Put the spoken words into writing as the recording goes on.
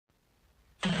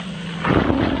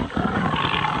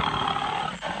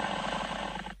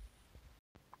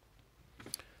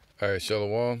All right,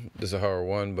 Shalom. This is Howard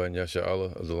One by Yasha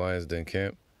Allah of the Lions Den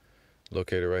Camp,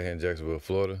 located right here in Jacksonville,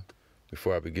 Florida.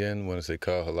 Before I begin, I want to say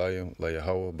Kal Halayim, La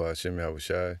Yahweh, by Hashem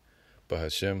Yahushai, by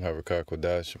Hashem, Harakah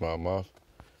Kodash, Shema Amath.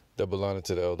 Double honor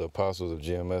to the elder apostles of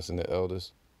GMS and the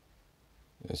elders.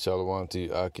 And Shalom to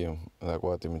you, Akim, and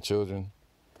Akwatim and children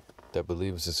that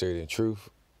believe in sincerity and truth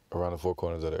around the four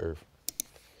corners of the earth.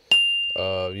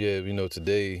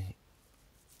 Today,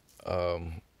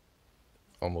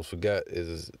 almost forgot,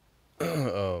 is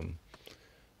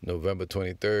November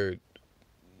 23rd,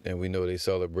 and we know they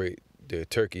celebrate their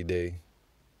Turkey Day,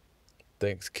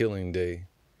 Thanksgiving Day,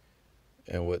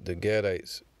 and what the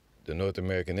Gadites, the North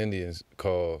American Indians,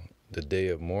 call the Day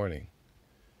of Mourning.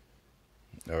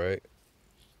 All right,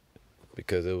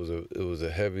 because it was a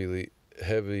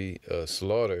heavy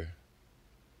slaughter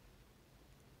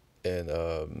and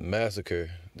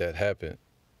massacre that happened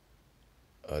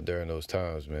during those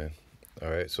times, man. All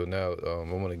right, so now I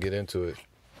want to get into it.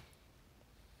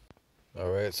 All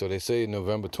right, so they say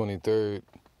November 23rd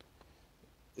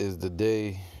is the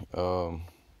day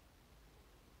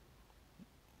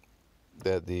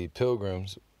that the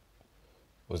pilgrims,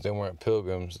 they weren't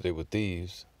pilgrims, they were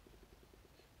thieves.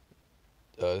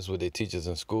 This is what they teach us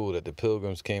in school, that the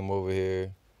pilgrims came over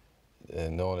here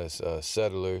and known as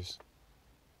settlers,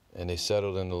 and they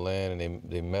settled in the land, and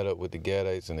they met up with the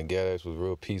Gadites, and the Gadites was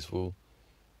real peaceful,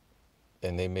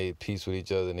 and they made peace with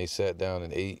each other, and they sat down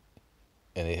and ate,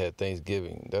 and they had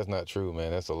Thanksgiving. That's not true,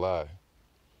 man. That's a lie.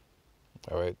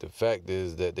 All right. The fact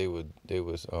is that they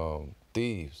was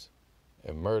thieves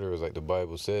and murderers, like the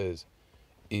Bible says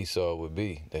Esau would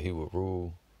be, that he would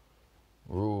rule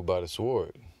by the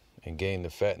sword and gain the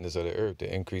fatness of the earth,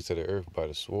 the increase of the earth by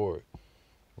the sword,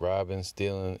 robbing,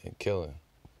 stealing, and killing.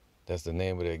 That's the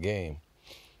name of their game.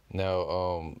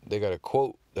 Now, they got a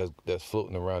quote that's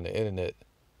floating around the internet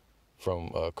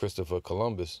from Christopher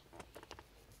Columbus,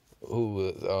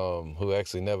 who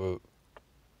actually never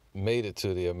made it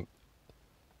to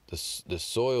the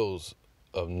soils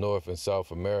of North and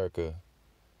South America.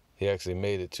 He actually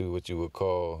made it to what you would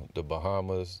call the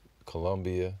Bahamas,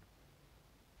 Colombia,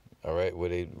 all right, where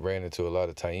they ran into a lot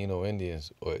of Taino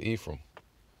Indians or Ephraim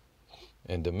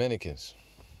and Dominicans.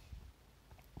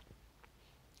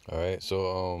 All right,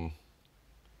 so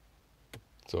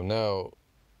now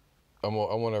I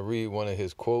want to read one of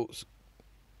his quotes,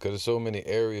 because there's so many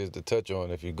areas to touch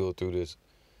on. If you go through this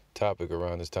topic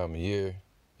around this time of year,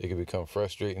 it can become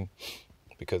frustrating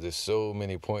because there's so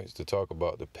many points to talk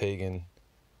about. The pagan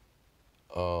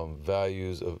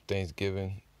values of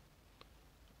Thanksgiving.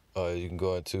 You can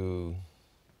go into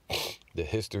the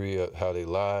history of how they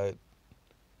lied.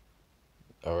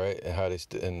 All right,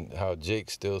 and how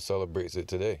Jake still celebrates it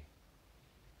today.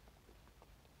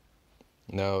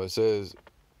 Now it says,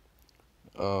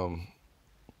 the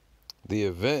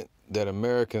event that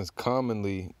Americans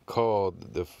commonly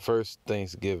called the first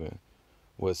Thanksgiving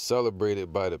was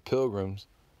celebrated by the Pilgrims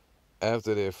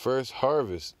after their first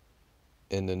harvest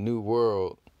in the New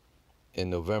World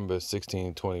in November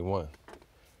 1621,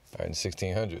 in the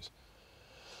 1600s.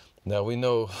 Now we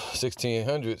know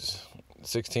 1600s,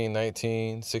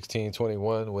 1619,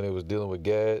 1621 when they was dealing with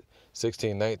Gad,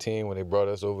 1619 when they brought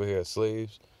us over here as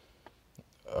slaves.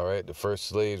 All right, the first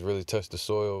slaves really touched the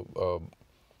soil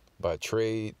by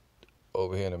trade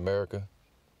over here in America.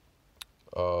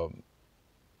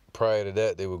 Prior to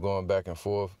that, they were going back and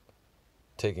forth,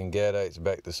 taking Gadites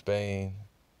back to Spain.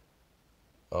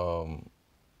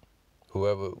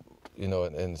 Whoever,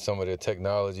 and some of their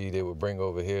technology they would bring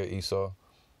over here, Esau,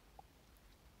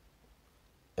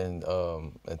 and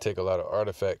take a lot of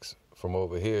artifacts from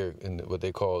over here in what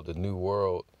they called the New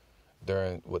World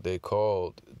during what they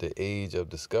called the Age of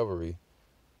Discovery.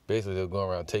 Basically, they were going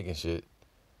around taking shit,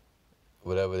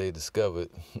 whatever they discovered.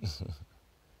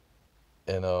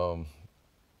 And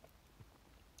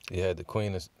you had the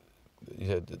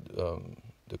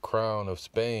the crown of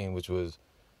Spain, which was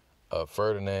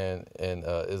Ferdinand and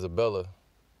Isabella,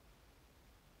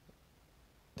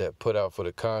 that put out for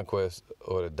the conquest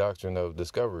or the doctrine of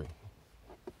discovery.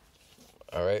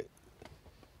 All right.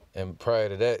 And prior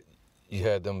to that, you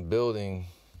had them building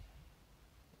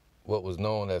what was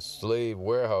known as slave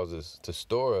warehouses to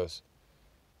store us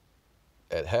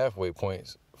at halfway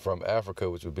points from Africa,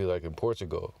 which would be like in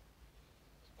Portugal,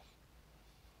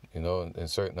 and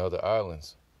certain other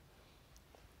islands.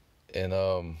 And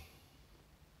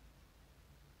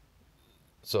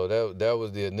so that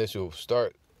was the initial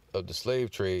start of the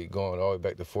slave trade, going all the way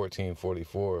back to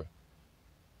 1444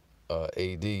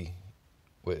 AD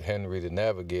with Henry the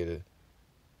Navigator,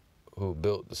 who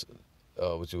built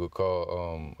what you would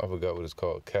call, I forgot what it's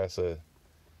called, casa.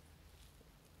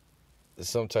 It's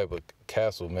some type of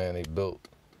castle, man, they built.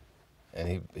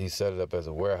 And he set it up as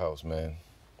a warehouse, man.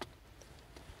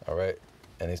 All right?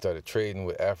 And they started trading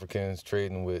with Africans,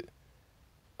 trading with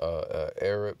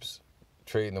Arabs,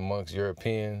 trading amongst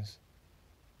Europeans,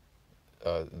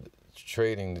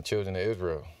 trading the children of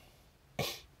Israel.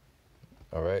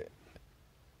 All right?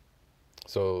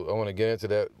 So I want to get into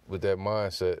that with that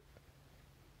mindset.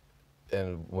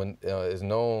 And when it's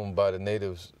known by the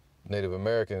Native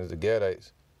Americans, the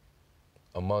Gadites,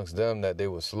 amongst them that they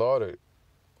were slaughtered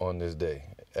on this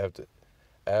day.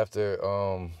 After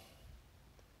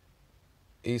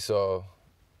Esau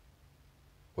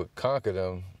would conquer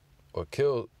them or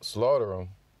slaughter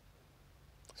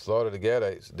the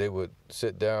Gadites, they would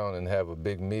sit down and have a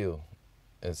big meal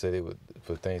and say they would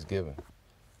for Thanksgiving.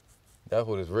 That's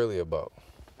what it's really about.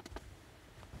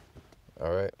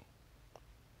 All right?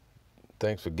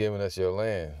 Thanks for giving us your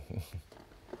land.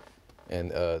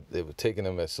 And they were taking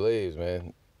them as slaves,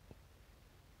 man.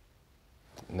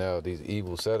 Now, these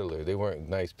evil settlers, they weren't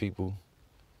nice people.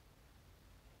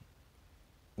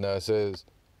 Now, it says,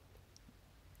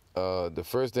 the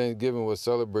first Thanksgiving was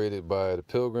celebrated by the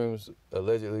Pilgrims,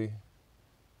 allegedly.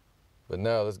 But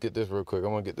now, let's get this real quick. I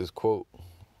want to get this quote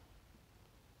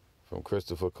from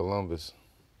Christopher Columbus.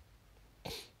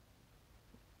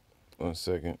 1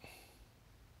 second.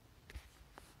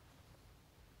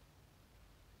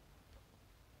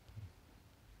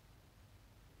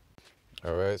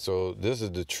 All right, so this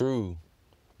is the true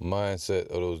mindset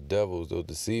of those devils, those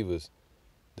deceivers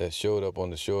that showed up on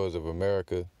the shores of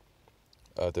America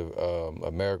after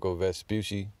Amerigo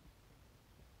Vespucci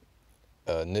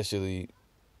initially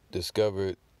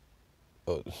discovered,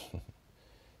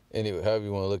 anyway, however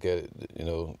you want to look at it,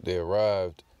 they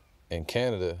arrived in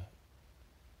Canada,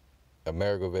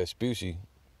 Amerigo Vespucci,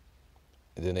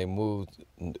 and then they moved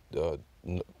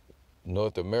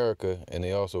North America, and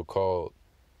they also called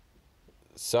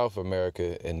South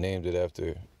America and named it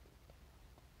after,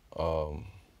 I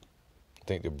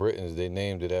think the Britons, they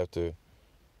named it after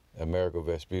Amerigo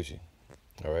Vespucci,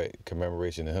 all right,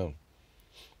 commemoration of him.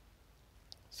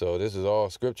 So this is all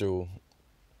scriptural,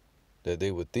 that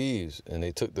they were thieves, and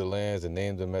they took the lands and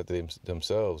named them after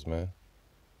themselves, man.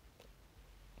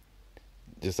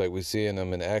 Just like we're seeing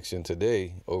them in action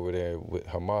today over there with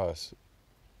Hamas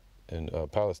in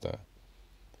Palestine.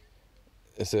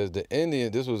 It says the Indian,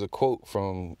 this was a quote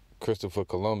from Christopher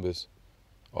Columbus,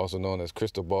 also known as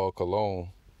Cristobal Colon.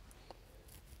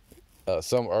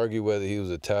 Some argue whether he was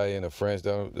Italian or French.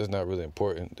 That's not really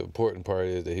important. The important part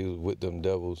is that he was with them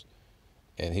devils,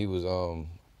 and he was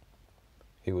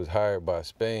hired by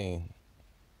Spain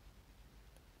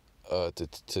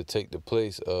to take the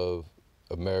place of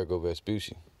Amerigo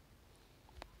Vespucci.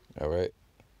 All right,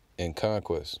 in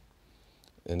conquest.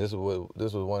 And this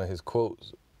was one of his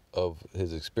quotes of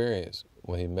his experience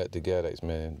when he met the Gadites,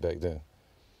 man, back then.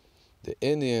 The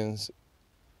Indians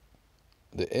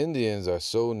are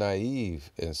so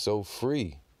naive and so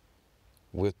free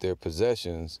with their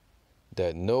possessions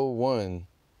that no one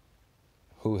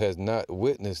who has not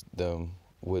witnessed them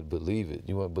would believe it.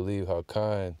 You wouldn't believe how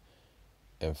kind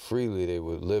and freely they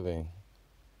were living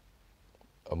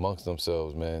amongst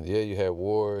themselves, man. Yeah, you had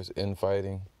wars,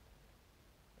 infighting,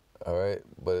 all right,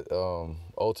 but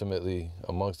ultimately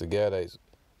amongst the Gadites,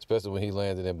 especially when he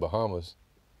landed in Bahamas,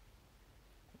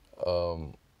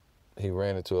 he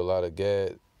ran into a lot of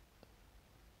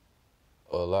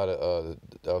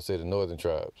I'll say the northern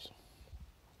tribes.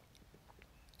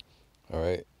 All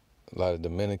right, a lot of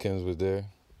Dominicans was there.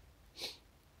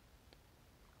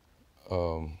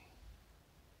 I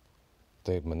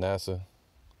think Manasseh.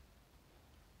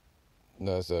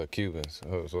 No, it's Cubans.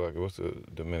 So like, what's the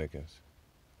Dominicans?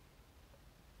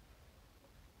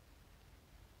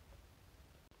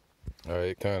 All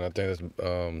right, I think that's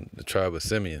the tribe of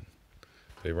Simeon.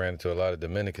 They ran into a lot of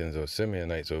Dominicans or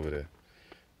Simeonites over there.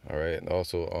 All right, and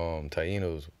also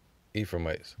Taínos,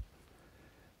 Ephraimites.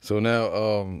 So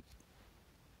now,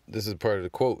 this is part of the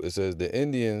quote. It says, the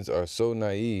Indians are so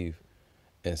naive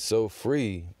and so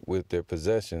free with their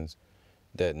possessions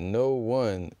that no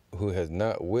one who has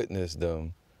not witnessed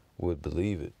them would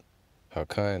believe it, how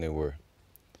kind they were.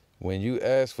 When you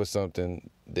ask for something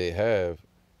they have,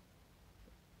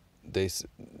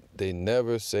 they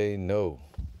never say no.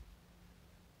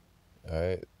 All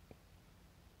right?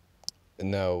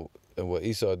 Now, and what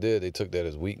Esau did, they took that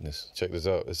as weakness. Check this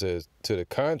out. It says, to the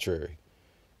contrary,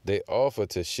 they offer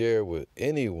to share with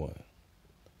anyone.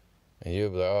 And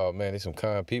you'll be like, oh, man, they're some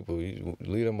kind people. You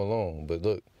leave them alone. But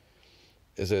look,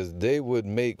 it says, they would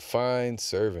make fine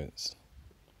servants.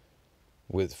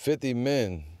 With 50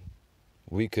 men,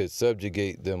 we could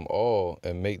subjugate them all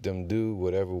and make them do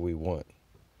whatever we want.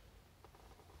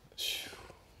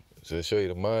 So to show you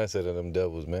the mindset of them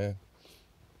devils, man.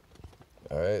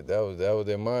 All right, that was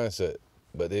their mindset.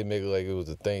 But they make it like it was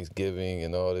a Thanksgiving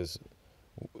and all this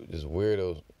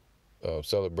weirdo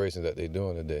celebrations that they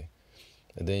doing today.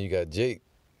 And then you got Jake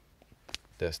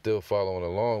that's still following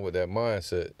along with that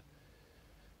mindset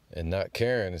and not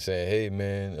caring and saying, hey,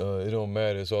 man, it don't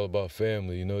matter. It's all about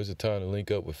family. You know, it's a time to link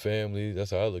up with family.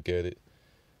 That's how I look at it.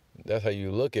 That's how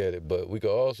you look at it. But we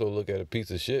could also look at a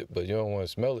piece of shit, but you don't want to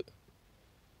smell it.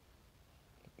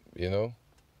 You know?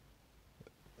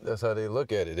 That's how they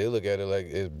look at it. They look at it like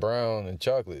it's brown and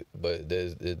chocolate. But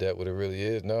is that what it really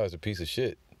is? No, it's a piece of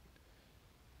shit.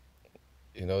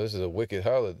 You know, this is a wicked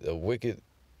holiday, a wicked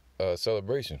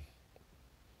celebration.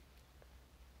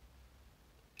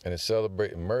 And it's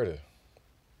celebrating murder.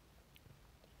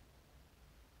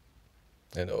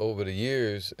 And over the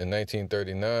years, in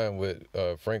 1939 with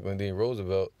Franklin D.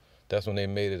 Roosevelt, that's when they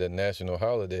made it a national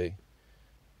holiday,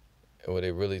 where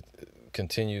they really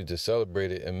continued to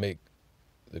celebrate it and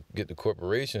get the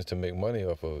corporations to make money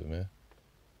off of it, man.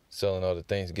 Selling all the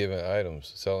Thanksgiving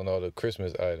items, selling all the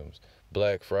Christmas items,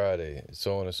 Black Friday,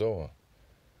 so on and so on.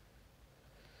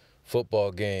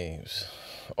 Football games,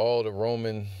 all the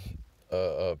Roman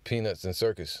peanuts and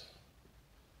circus.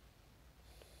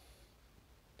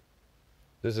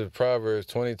 This is Proverbs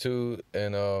 22,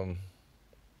 and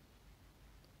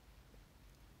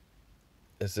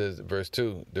it says, verse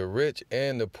 2, the rich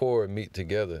and the poor meet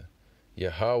together.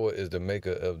 Yahweh is the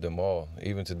maker of them all.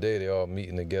 Even today, they're all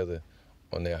meeting together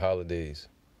on their holidays,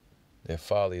 their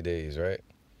folly days, right?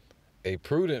 A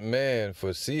prudent man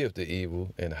foreseeth the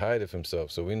evil and hideth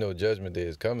himself. So we know judgment day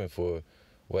is coming for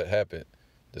what happened.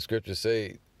 The scriptures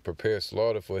say, prepare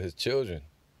slaughter for his children,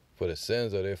 for the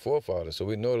sins of their forefathers. So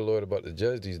we know the Lord about to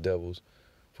judge these devils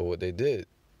for what they did.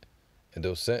 And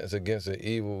those sentences against the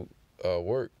evil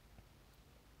work.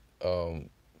 What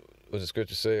the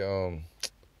scriptures say,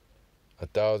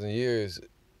 1,000 years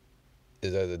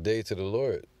is as a day to the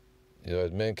Lord. You know,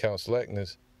 as men count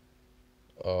slackness.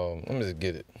 Let me just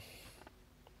get it.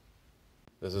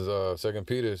 This is 2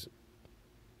 Peter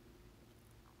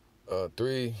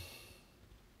 3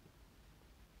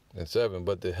 and 7.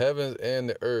 But the heavens and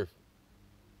the earth,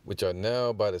 which are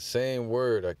now by the same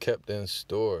word, are kept in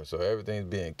store. So everything's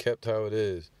being kept how it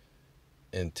is,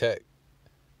 intact.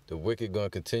 The wicked going to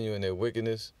continue in their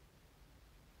wickedness,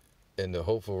 and the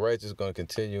hopeful righteous going to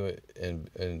continue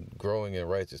in growing in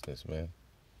righteousness, man.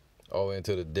 All the way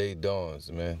until the day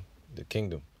dawns, man. The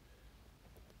kingdom.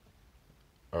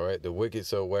 All right, the wicked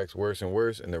shall wax worse and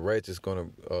worse, and the righteous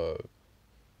going to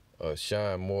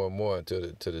shine more and more until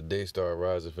the day star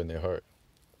rises in their heart.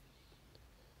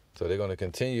 So they're going to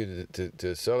continue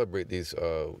to celebrate these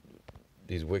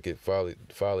wicked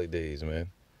folly days,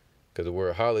 man. Because the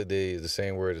word holiday is the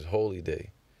same word as holy day.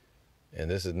 And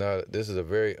this is a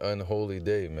very unholy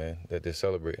day, man, that they're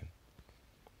celebrating.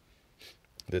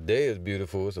 The day is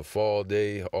beautiful. It's a fall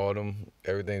day, autumn,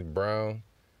 everything's brown.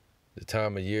 The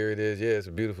time of year it is, yeah, it's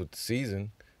a beautiful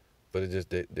season, but it's just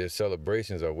their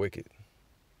celebrations are wicked.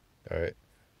 All right.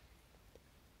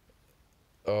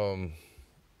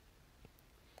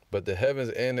 But the heavens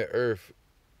and the earth,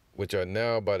 which are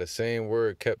now by the same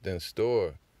word kept in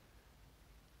store,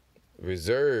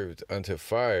 reserved unto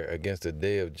fire against the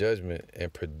day of judgment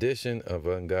and perdition of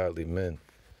ungodly men.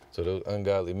 So those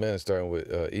ungodly men, starting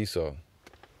with Esau,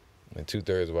 and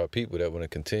 2/3 of our people that want to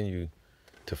continue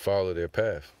to follow their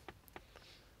path.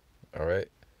 All right.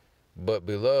 But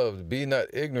beloved, be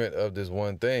not ignorant of this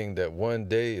one thing, that one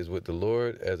day is with the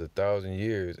Lord as 1,000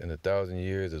 years, and 1,000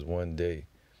 years is one day.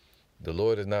 The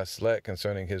Lord is not slack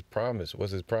concerning his promise.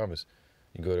 What's his promise?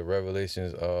 You go to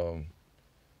Revelations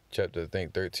chapter, I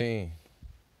think, 13,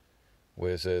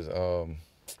 where it says,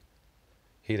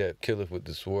 he that killeth with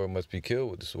the sword must be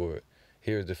killed with the sword.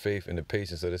 Here is the faith and the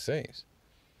patience of the saints.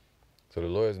 So the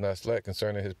Lord is not slack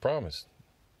concerning his promise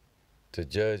to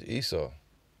judge Esau.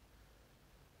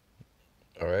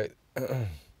 All right?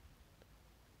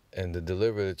 And to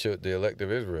deliver the elect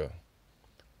of Israel.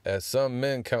 As some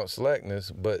men count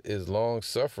slackness, but is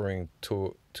long-suffering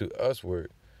to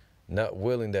usward, not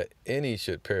willing that any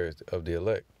should perish of the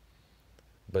elect,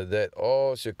 but that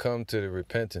all should come to the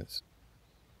repentance.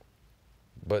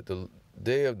 But the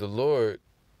day of the Lord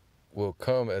will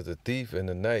come as a thief in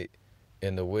the night,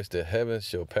 in the which the heavens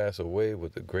shall pass away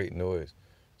with a great noise.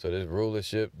 So this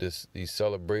rulership, these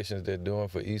celebrations they're doing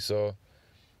for Esau,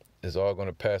 is all going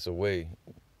to pass away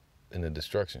in the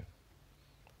destruction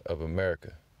of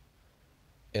America.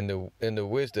 In the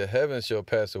which the heavens shall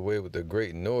pass away with a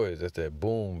great noise. That's that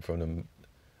boom from the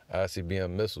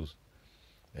ICBM missiles.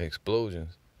 and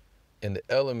explosions. And the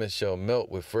elements shall melt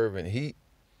with fervent heat,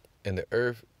 and the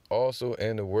earth also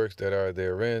and the works that are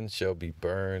therein shall be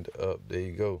burned up. There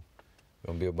you go.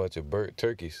 Gonna be a bunch of burnt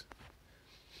turkeys.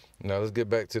 Now let's get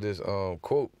back to this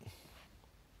quote.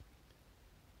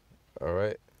 All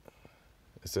right.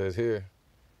 It says here,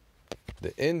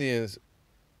 the Indians.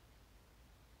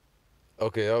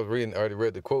 Okay, I already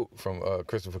read the quote from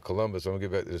Christopher Columbus. So I'm gonna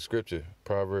get back to the scripture.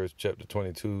 Proverbs chapter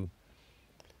 22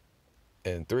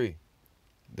 and 3.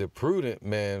 The prudent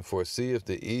man foreseeth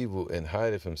the evil and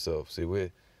hideth himself. See,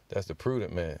 that's the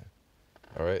prudent man.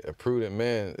 All right, a prudent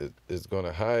man is going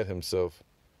to hide himself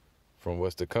from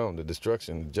what's to come, the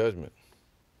destruction, the judgment.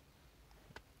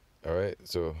 All right,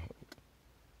 so,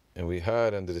 and we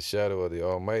hide under the shadow of the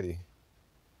Almighty.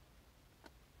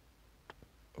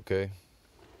 Okay.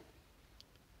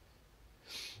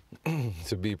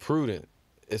 To be prudent,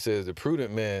 it says the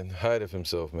prudent man hideth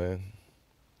himself, man.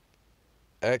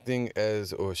 Acting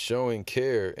as or showing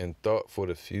care and thought for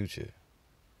the future.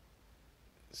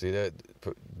 See that?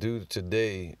 Do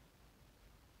today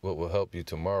what will help you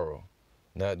tomorrow.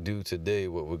 Not do today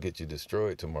what will get you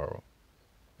destroyed tomorrow.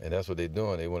 And that's what they're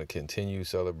doing. They want to continue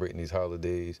celebrating these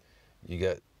holidays. You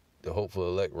got the hopeful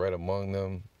elect right among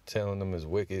them, telling them it's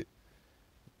wicked,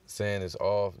 saying it's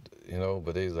off, you know,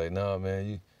 but they's like, nah,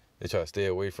 man, they try to stay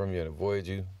away from you and avoid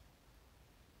you.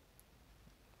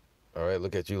 All right,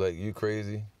 look at you like you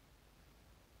crazy.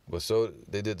 But so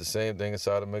they did the same thing in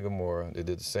Sodom and Gomorrah. They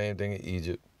did the same thing in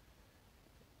Egypt.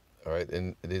 All right,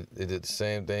 and they did the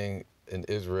same thing in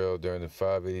Israel during the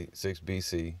 586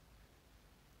 BC,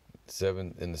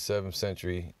 in the 7th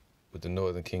century with the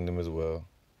Northern Kingdom as well.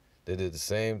 They did the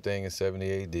same thing in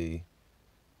 70 AD,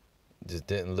 just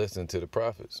didn't listen to the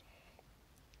prophets.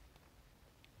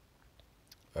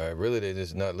 All right, really, they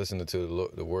just not listening to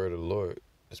the word of the Lord,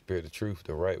 the spirit of truth,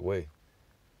 the right way.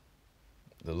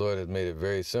 The Lord has made it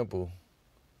very simple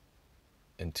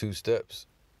in 2 steps.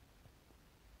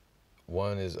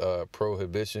 One is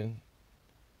prohibition,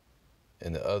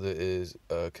 and the other is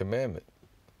commandment.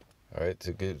 All right,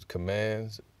 to give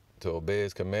commands, to obey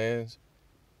his commands,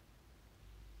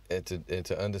 and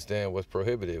to understand what's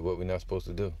prohibited, what we're not supposed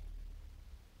to do.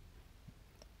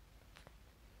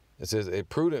 It says, a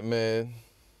prudent man,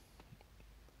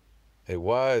 a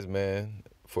wise man,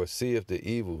 foreseeth the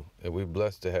evil, and we're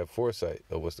blessed to have foresight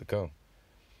of what's to come,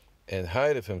 and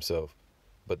hideth himself.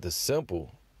 But the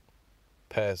simple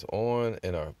pass on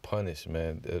and are punished,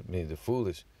 man. That means the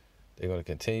foolish, they're going to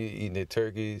continue eating their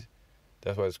turkeys.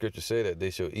 That's why the scriptures say that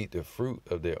they shall eat the fruit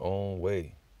of their own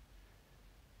way.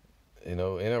 You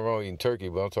know, ain't nothing wrong eating turkey,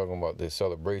 but I'm talking about their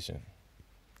celebration.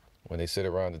 When they sit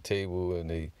around the table and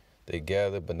they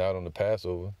gather, but not on the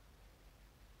Passover.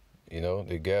 You know,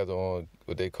 they gather on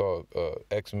what they call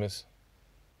Xmas,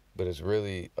 but it's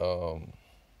really a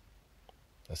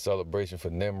celebration for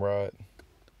Nimrod.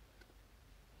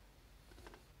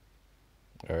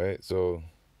 All right, so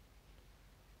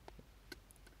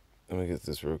let me get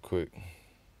this real quick.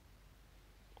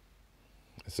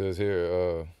 It says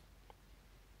here,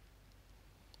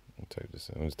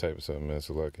 I'm just typing something, man,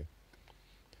 so lucky.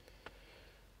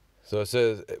 So it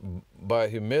says, by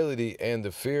humility and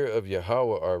the fear of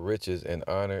Yahweh are riches and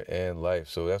honor and life.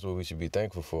 So that's what we should be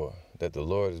thankful for, that the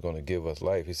Lord is going to give us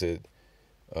life. He said,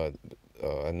 I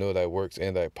know thy works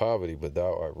and thy poverty, but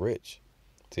thou art rich.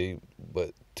 See,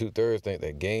 but 2/3 think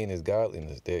that gain is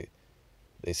godliness. They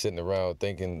sitting around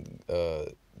thinking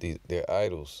they're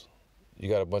idols. You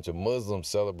got a bunch of Muslims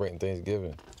celebrating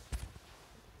Thanksgiving.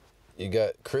 You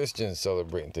got Christians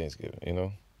celebrating Thanksgiving, you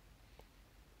know?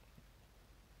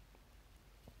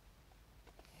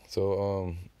 So,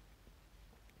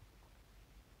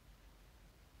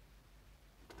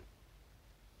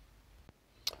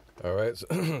 all right, so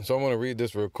I want to read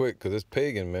this real quick because it's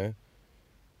pagan, man.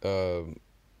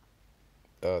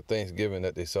 Thanksgiving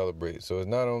that they celebrate. So it's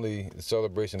not only the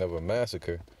celebration of a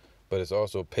massacre, but it's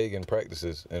also pagan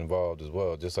practices involved as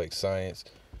well. Just like science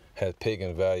has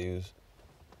pagan values,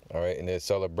 all right, and their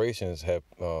celebrations have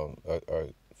our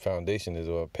foundation is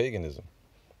paganism.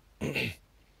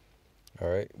 All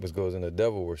right, which goes into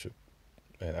devil worship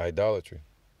and idolatry.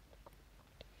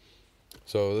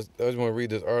 So I just want to read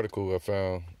this article I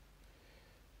found.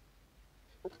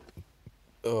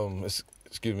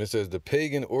 Excuse me. It says the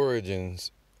pagan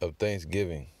origins of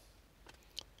Thanksgiving.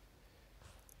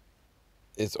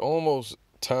 It's almost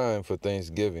time for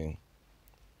Thanksgiving.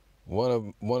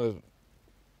 Okay,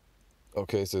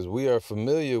 it says we are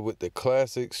familiar with the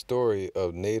classic story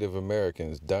of Native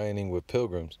Americans dining with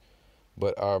pilgrims.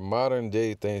 But our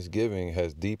modern-day Thanksgiving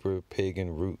has deeper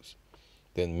pagan roots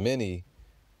than many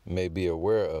may be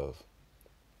aware of.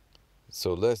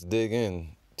 So let's dig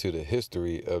in to the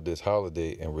history of this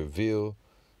holiday and reveal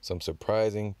some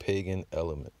surprising pagan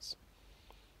elements.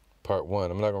 Part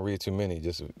 1. I'm not going to read too many,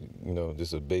 just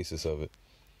a basis of it.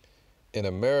 In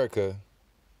America,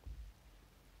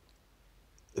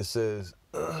 it says,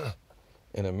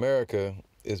 in America,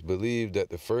 it's believed that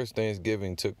the first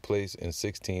Thanksgiving took place in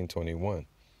 1621.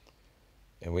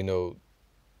 And we know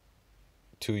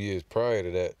 2 years prior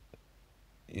to that,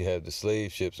 you had the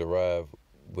slave ships arrive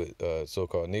with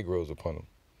so-called Negroes upon them.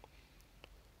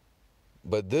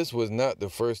 But this was not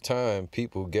the first time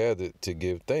people gathered to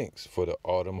give thanks for the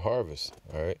autumn harvest,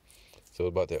 all right? So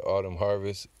about the autumn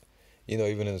harvest,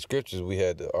 even in the scriptures, we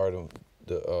had the autumn,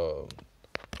 the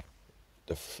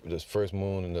first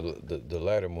moon and the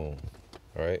latter moon,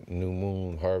 all right? New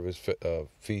moon harvest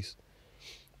feast.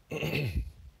 It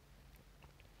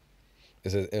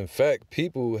says, in fact,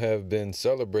 people have been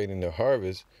celebrating the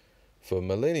harvest for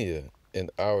millennia, and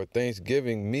our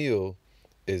Thanksgiving meal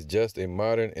is just a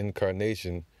modern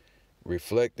incarnation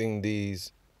reflecting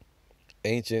these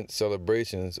ancient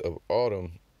celebrations of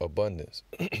autumn abundance.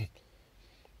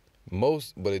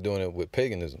 But they're doing it with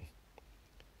paganism.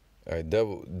 All right,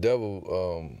 devil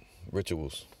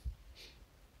rituals.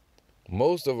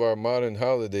 Most of our modern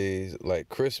holidays, like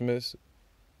Christmas,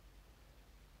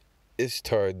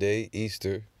 Ishtar Day,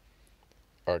 Easter,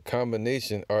 are a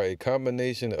combination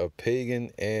of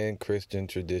pagan and Christian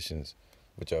traditions,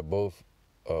 which are both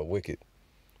wicked,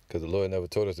 because the Lord never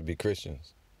told us to be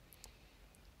Christians.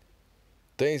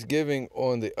 Thanksgiving,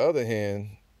 on the other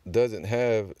hand, doesn't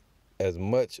have as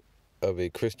much of a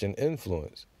Christian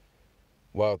influence.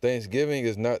 While Thanksgiving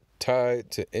is not tied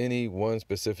to any one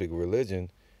specific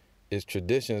religion, its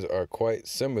traditions are quite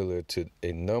similar to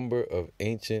a number of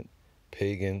ancient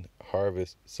pagan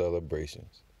harvest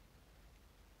celebrations.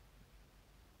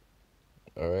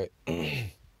 All right.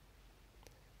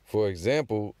 For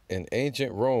example, in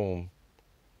ancient Rome,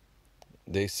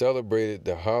 they celebrated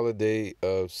the holiday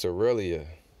of Cerealia.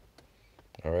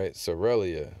 All right,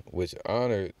 Cerealia, which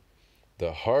honored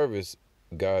the harvest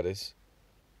goddess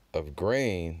of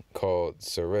grain called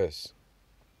Ceres.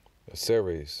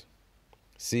 Ceres.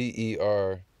 Ceres.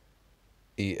 All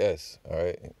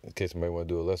right, in case somebody want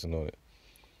to do a lesson on it.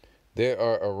 There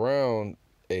are around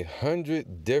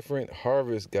 100 different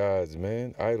harvest gods,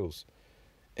 idols,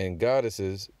 and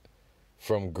goddesses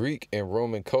from Greek and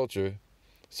Roman culture,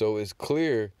 so it's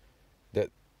clear that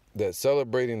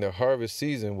celebrating the harvest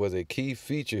season was a key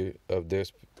feature of their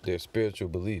spiritual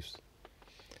beliefs.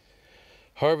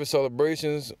 Harvest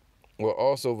celebrations were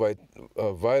also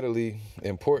vitally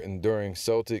important during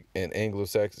Celtic and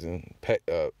Anglo-Saxon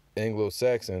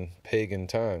pagan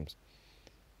times.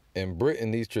 In Britain,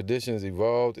 these traditions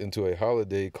evolved into a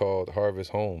holiday called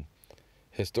Harvest Home.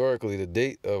 Historically, the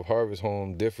date of Harvest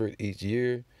Home differed each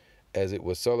year, as it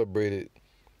was celebrated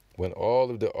when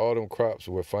all of the autumn crops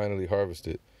were finally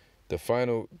harvested. The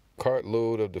final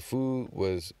cartload of the food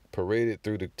was paraded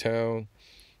through the town,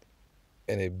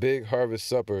 and a big harvest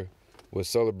supper was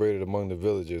celebrated among the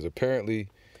villagers. Apparently,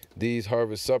 these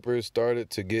harvest suppers started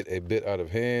to get a bit out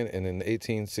of hand, and in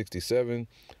 1867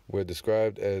 were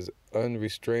described as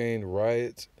unrestrained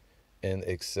riots and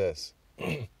excess.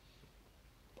 All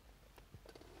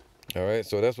right,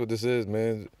 so that's what this is,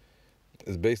 man.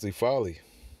 It's basically folly.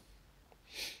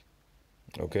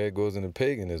 Okay, it goes into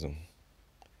paganism.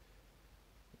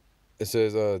 It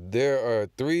says, there are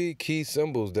 3 key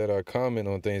symbols that are common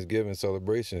on Thanksgiving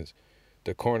celebrations.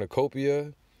 The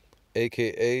cornucopia,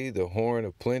 a.k.a. the horn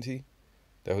of plenty.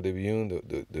 That's what they be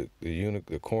using,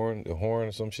 the corn, the horn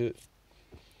or some shit.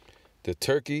 The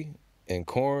turkey and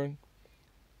corn.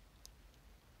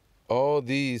 All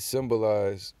these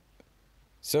symbols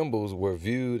were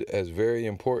viewed as very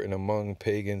important among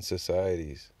pagan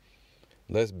societies.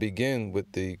 Let's begin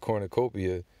with the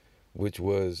cornucopia, which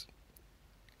was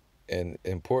an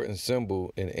important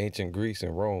symbol in ancient Greece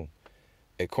and Rome.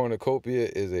 A cornucopia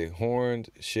is a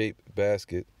horn-shaped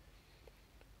basket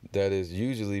that is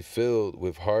usually filled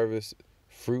with harvest,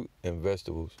 fruit, and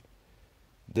vegetables.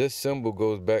 This symbol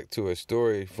goes back to a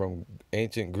story from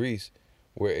ancient Greece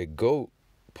where a goat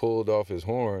pulled off his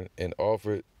horn and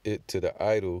offered it to the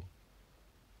idol,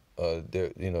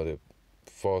 the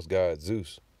false god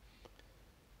Zeus.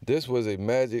 This was a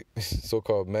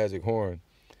so-called magic horn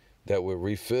that would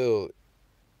refill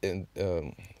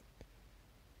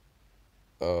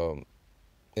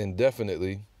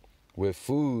indefinitely with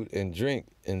food and drink,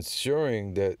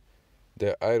 ensuring that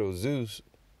their idol Zeus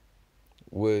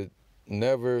would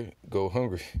never go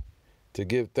hungry. To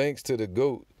give thanks to the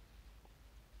goat,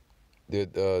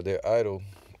 their idol,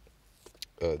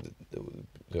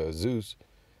 Zeus,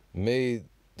 made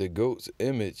the goat's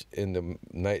image in the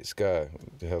night sky.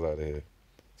 Get the hell out of here.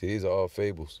 See, these are all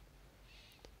fables.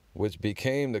 Which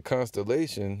became the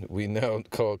constellation we now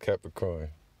call Capricorn.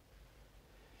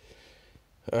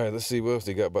 All right, let's see what else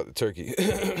they got about the turkey.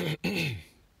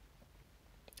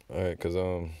 All right, because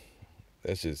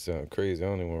that shit sound crazy. I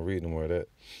don't even want to read no more of that.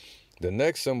 The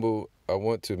next symbol I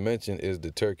want to mention is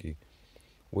the turkey,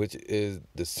 which is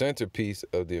the centerpiece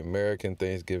of the American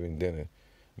Thanksgiving dinner.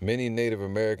 Many Native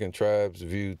American tribes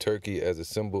view turkey as a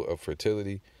symbol of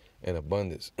fertility and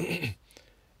abundance.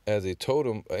 As a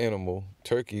totem animal,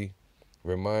 turkey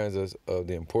reminds us of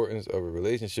the importance of a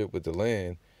relationship with the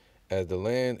land, as the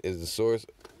land is the source.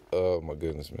 Oh my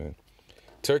goodness, man.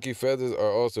 Turkey feathers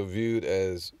are also viewed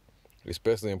as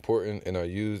especially important and are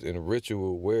used in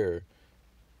ritual wear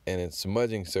and in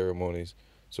smudging ceremonies.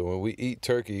 So when we eat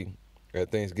turkey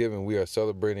at Thanksgiving, we are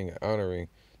celebrating and honoring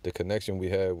the connection we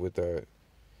have with our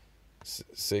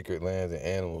sacred lands and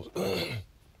animals.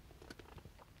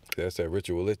 That's that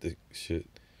ritualistic shit.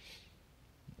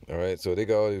 All right, so they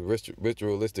got all these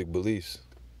ritualistic beliefs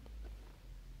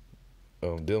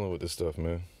dealing with this stuff,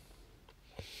 man.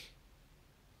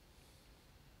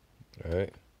 All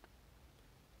right.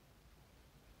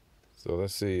 So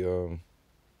let's see. All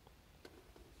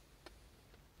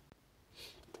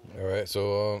right,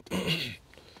 so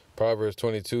Proverbs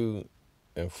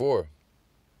 22:4.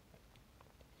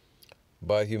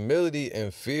 By humility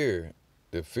and fear,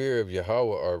 the fear of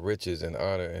Yahweh are riches and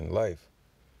honor and life.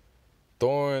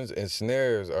 Thorns and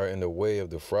snares are in the way of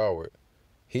the froward.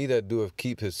 He that doeth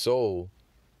keep his soul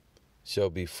shall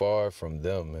be far from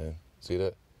them, man. See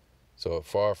that? So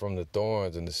far from the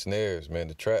thorns and the snares, man,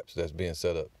 the traps that's being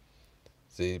set up.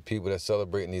 See, people that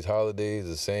celebrating these holidays,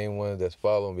 the same ones that's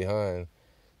following behind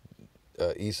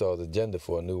Esau's agenda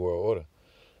for a new world order.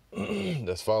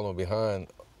 That's following behind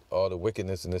all the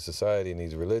wickedness in this society and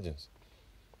these religions.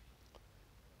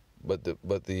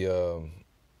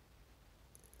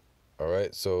 All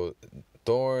right, so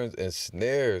thorns and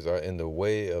snares are in the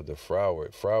way of the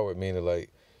froward. Froward meaning like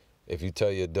if you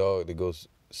tell your dog to go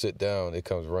sit down, it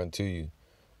comes run to you.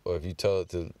 Or if you tell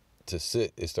it to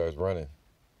sit, it starts running.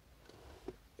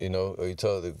 You know, or you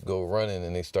tell it to go running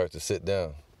and they start to sit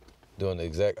down, doing the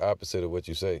exact opposite of what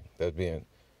you say.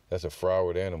 That's a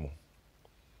froward animal.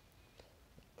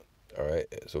 All right,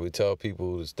 so we tell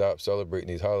people to stop celebrating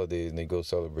these holidays and they go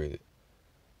celebrate it.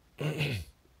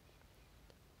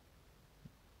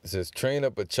 It says, train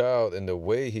up a child in the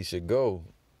way he should go,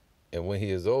 and when he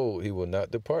is old, he will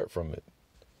not depart from it.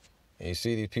 And you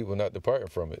see these people not departing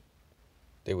from it.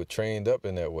 They were trained up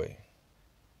in that way.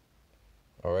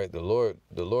 All right, the Lord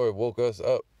woke us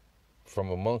up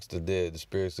from amongst the dead, the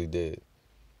spiritually dead.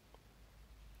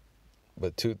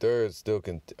 But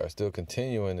 2/3 are still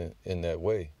continuing in that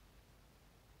way.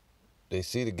 They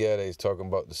see the Gadites talking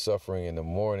about the suffering and the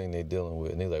mourning they're dealing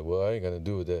with, and they're like, well, I ain't gonna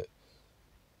do with that.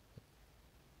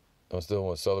 I still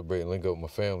want to celebrate and link up with my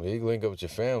family. You can link up with your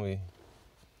family,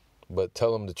 but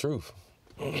tell them the truth.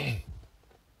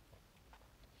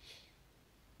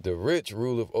 The rich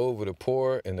ruleth over the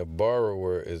poor, and the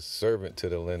borrower is servant to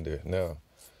the lender. Now,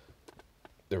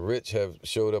 the rich have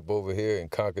showed up over here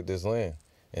and conquered this land,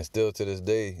 and still to this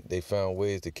day, they found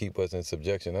ways to keep us in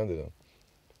subjection under them.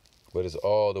 But it's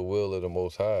all the will of the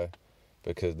Most High,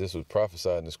 because this was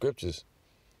prophesied in the scriptures.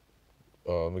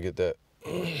 Let me get that.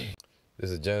 This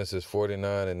is Genesis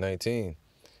 49:19.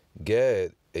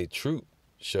 Gad, a troop,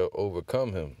 shall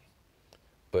overcome him,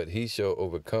 but he shall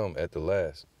overcome at the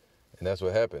last. And that's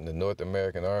what happened. The North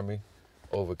American army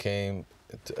overcame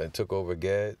and took over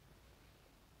Gad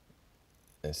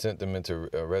and sent them into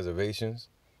reservations,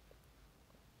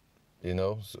 you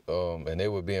know, and they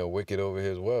were being wicked over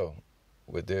here as well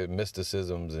with their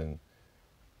mysticisms and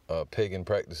pagan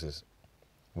practices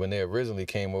when they originally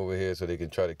came over here so they could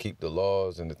try to keep the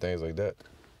laws and the things like that.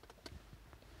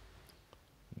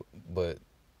 But,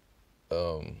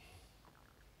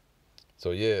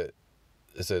 so yeah,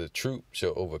 it said a troop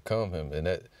shall overcome him, and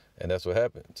that's what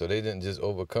happened. So they didn't just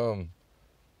overcome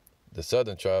the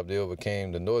southern tribe, they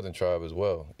overcame the northern tribe as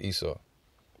well, Esau.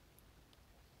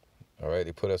 All right,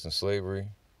 they put us in slavery,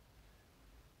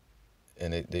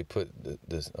 and they put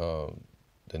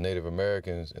the Native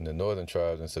Americans and the northern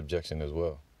tribes in subjection as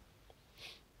well.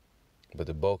 But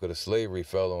the bulk of the slavery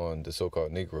fell on the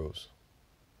so-called Negroes.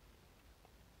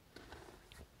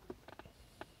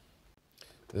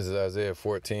 This is Isaiah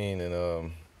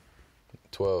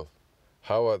 14:12.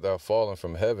 How art thou fallen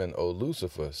from heaven, O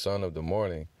Lucifer, son of the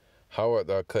morning? How art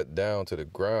thou cut down to the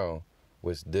ground,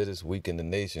 which didst weaken the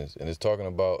nations? And it's talking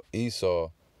about Esau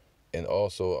and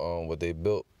also what they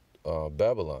built,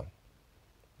 Babylon.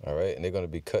 All right, and they're going to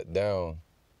be cut down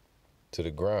to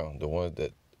the ground, the ones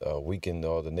that weakened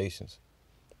all the nations.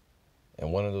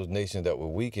 And one of those nations that were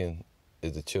weakened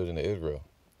is the children of Israel.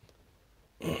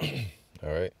 All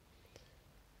right.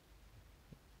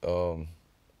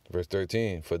 Verse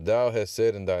 13, for thou hast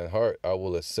said in thine heart, I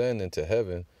will ascend into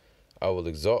heaven, I will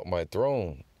exalt my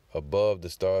throne above the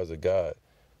stars of God.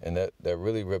 And that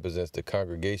really represents the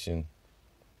congregation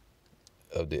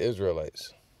of the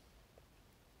Israelites.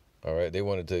 All right, they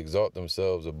wanted to exalt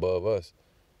themselves above us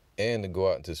and to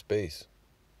go out into space.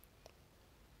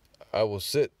 I will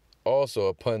sit also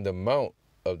upon the mount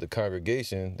of the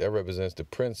congregation. That represents the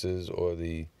princes or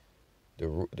the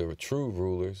true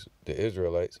rulers, the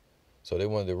Israelites. So they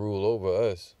wanted to rule over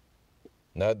us,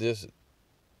 not just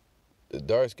the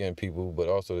dark-skinned people, but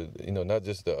also, not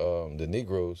just the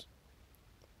Negroes,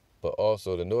 but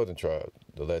also the northern tribes,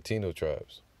 the Latino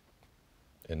tribes,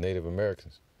 and Native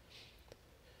Americans.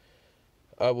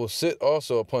 I will sit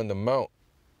also upon the mount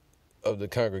of the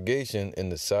congregation in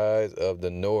the sides of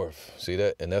the north. See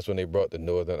that? And that's when they brought the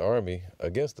northern army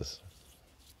against us.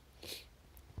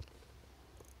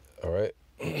 All right.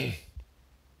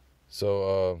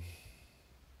 So,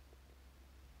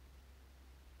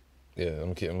 yeah,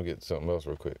 I'm gonna get something else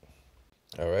real quick.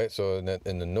 All right. So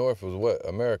in the north was what?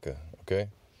 America. Okay.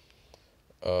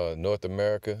 North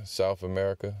America, South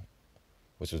America,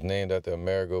 which was named after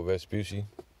Amerigo Vespucci.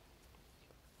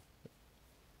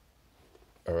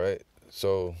 All right.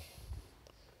 So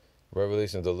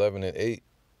Revelations 11:8,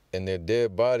 and their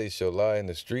dead bodies shall lie in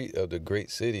the street of the great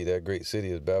city. That great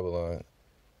city is Babylon,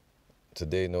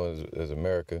 today known as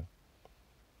America,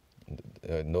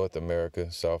 North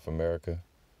America, South America.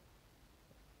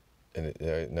 And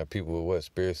now people were what?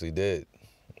 Spiritually dead.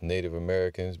 Native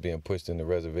Americans being pushed into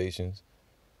reservations.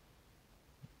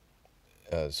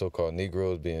 So-called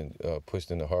Negroes being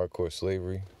pushed into hardcore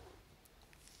slavery.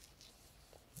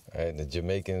 All right, and the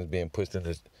Jamaicans being pushed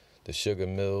into the sugar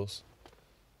mills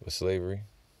with slavery.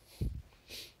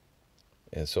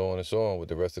 And so on with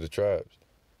the rest of the tribes.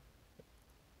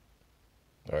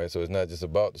 All right, so it's not just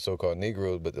about the so-called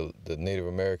Negroes, but the Native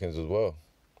Americans as well,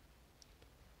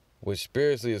 which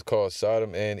spiritually is called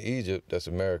Sodom and Egypt. That's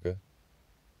America.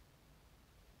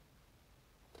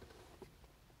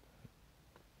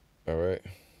 All right.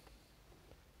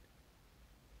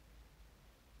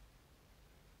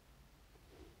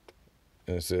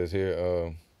 And it says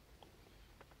here,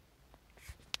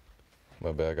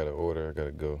 my bad, I got an order, I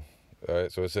gotta go. All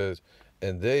right, so it says,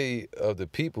 and they of the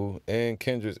people and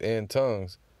kindreds and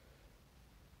tongues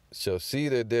shall see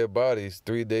their dead bodies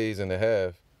 3 days and a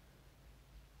half,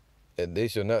 and they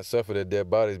shall not suffer their dead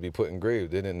bodies be put in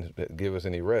graves. They didn't give us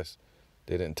any rest.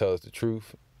 They didn't tell us the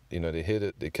truth. They hid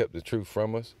it. They kept the truth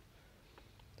from us.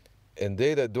 And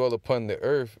they that dwell upon the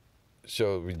earth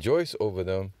shall rejoice over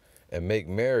them and make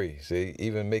merry. See,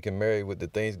 even making merry with the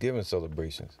Thanksgiving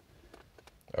celebrations.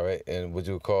 All right, and what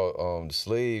you would call the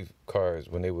slave cars,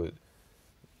 when they would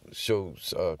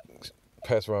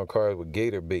pass around cars with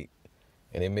gator bait,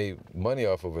 and they made money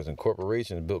off of us, and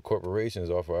corporations built corporations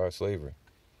off of our slavery.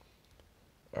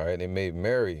 All right, they made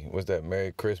merry. What's that?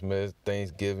 Merry Christmas,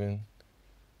 Thanksgiving.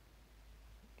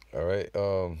 All right,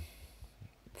 4th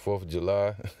of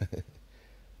July.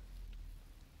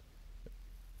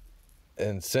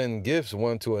 And send gifts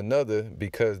one to another,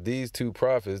 because these two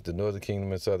prophets, the northern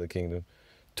kingdom and southern kingdom,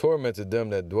 tormented them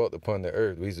that dwelt upon the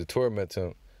earth. We used to torment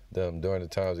them during the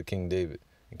times of King David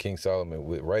and King Solomon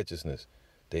with righteousness.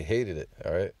 They hated it,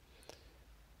 all right?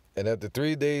 And after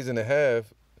 3 days and a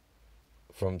half,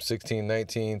 from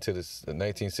 1619 to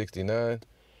 1969,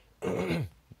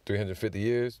 350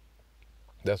 years,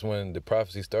 that's when the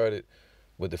prophecy started,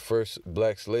 with the first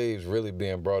black slaves really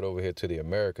being brought over here to the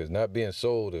Americas, not being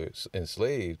sold or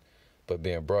enslaved, but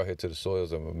being brought here to the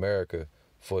soils of America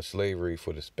for slavery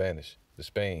for the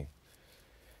Spain.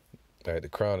 All right, the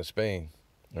crown of Spain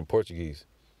and Portuguese.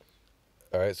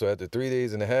 All right, so after 3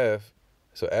 days and a half,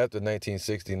 so after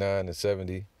 1969 and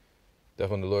 70,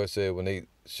 that's when the Lord said when they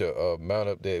shall mount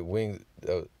up their wings,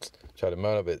 try to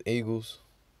mount up as eagles,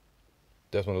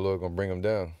 that's when the Lord going to bring them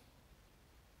down.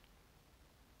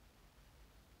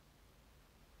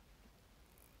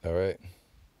 All right.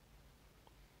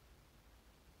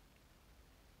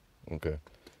 Okay.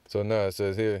 So now it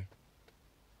says here,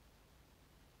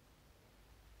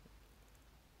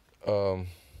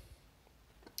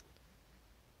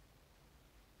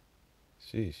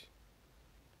 sheesh.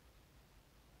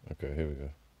 Okay, here we go.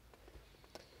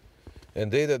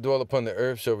 And they that dwell upon the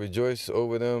earth shall rejoice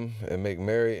over them and make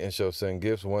merry, and shall send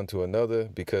gifts one to another,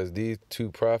 because these two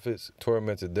prophets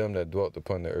tormented them that dwelt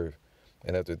upon the earth.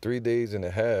 And after 3 days and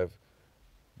a half,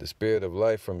 the spirit of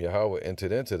life from Yahweh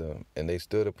entered into them, and they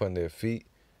stood upon their feet,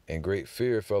 and great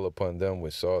fear fell upon them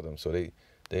which saw them. So they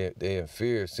in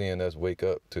fear seeing us wake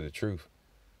up to the truth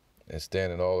and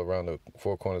standing all around the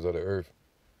four corners of the earth,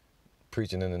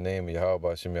 preaching in the name of Yahweh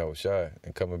Hashem Yahushai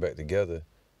and coming back together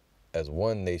as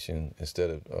one nation instead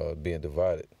of being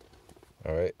divided.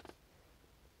 All right?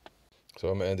 So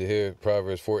I'm going to end it here.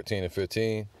 Proverbs 14 and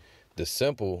 15. The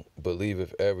simple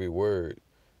believeth every word,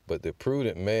 but the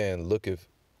prudent man looketh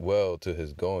well to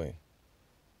his going.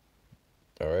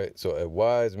 All right? So a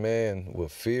wise man will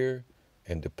fear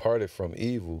and departeth from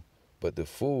evil, but the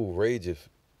fool rageth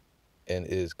and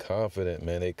is confident,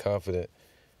 man. They confident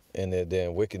in their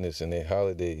damn wickedness and their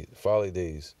folly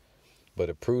days. But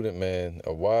a prudent man,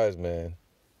 a wise man,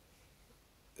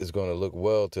 is going to look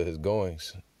well to his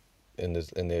goings in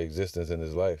their existence in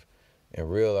his life,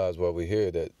 and realize while we're here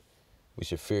that we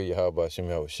should fear Yahweh Hashem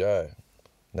Yahushai,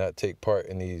 not take part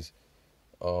in these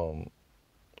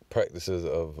practices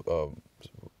of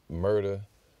murder,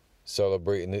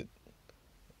 celebrating it,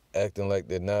 acting like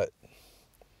they're not,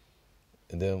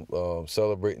 and then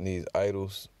celebrating these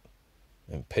idols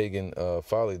and pagan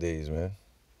folly days, man.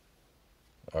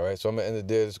 All right, so I'm going to end it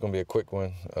there. This is going to be a quick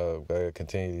one. I got to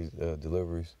continue these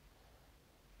deliveries.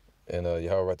 And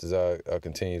Yahweh Ratazah, I'll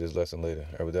continue this lesson later.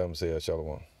 I would say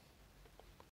Shalom.